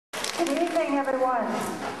Good evening, everyone.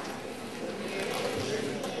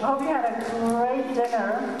 I hope you had a great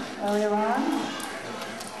dinner earlier on.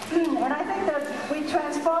 And I think that we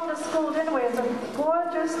transformed the school, didn't we? Some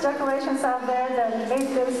gorgeous decorations out there that made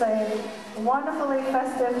this a wonderfully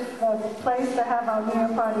festive place to have our New Year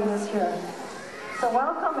party this year. So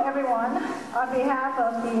welcome, everyone. On behalf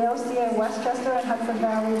of the OCA Westchester and Hudson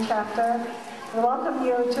Valley chapter, we welcome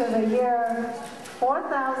you to the year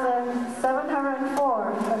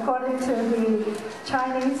 4704, according to the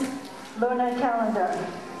Chinese lunar calendar.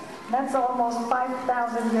 That's almost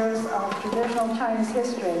 5,000 years of traditional Chinese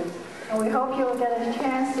history. And we hope you'll get a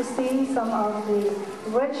chance to see some of the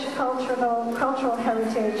rich cultural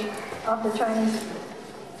heritage of the Chinese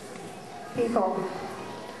people.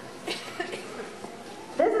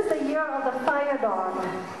 This is the year of the fire dog.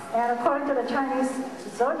 And according to the Chinese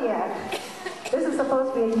zodiac, this is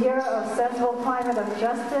supposed to be a year of sensible climate of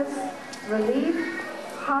justice, relief,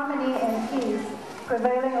 harmony, and peace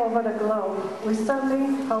prevailing over the globe. We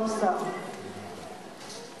certainly hope so.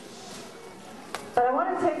 But I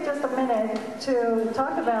want to take just a minute to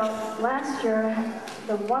talk about last year,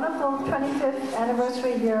 the wonderful 25th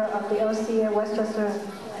anniversary year of the OCA Westchester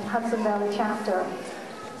and Hudson Valley chapter.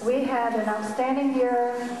 We had an outstanding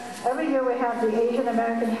year. Every year we have the Asian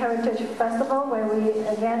American Heritage Festival, where we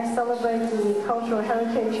again celebrate the cultural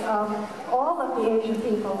heritage of all of the Asian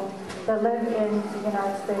people that live in the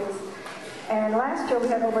United States. And last year we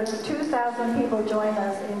had over 2,000 people join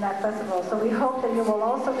us in that festival. So we hope that you will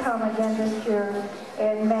also come again this year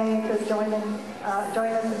in May to join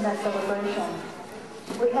us in that celebration.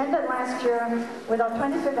 We ended last year with our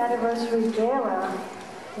 25th anniversary gala,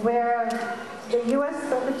 where the U.S.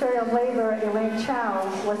 Secretary of Labor, Elaine Chao,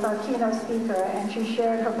 was our keynote speaker, and she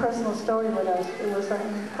shared her personal story with us. It was an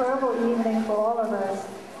incredible evening for all of us.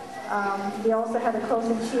 We also had a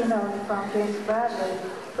closing keynote from James Bradley,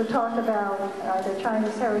 who talked about the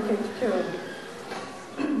Chinese heritage too.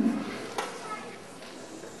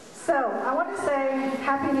 So, I want to say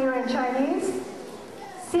Happy New Year in Chinese.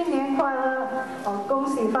 新年快乐 or 恭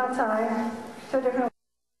喜发财 to different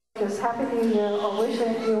just Happy New Year or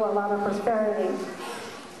wishing you a lot of prosperity.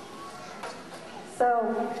 So,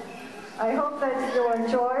 I hope that you will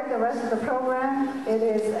enjoy the rest of the program. It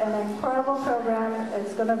is an incredible program.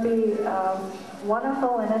 It's going to be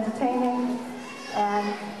wonderful and entertaining,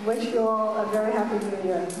 and wish you all a very happy New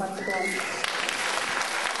Year once again.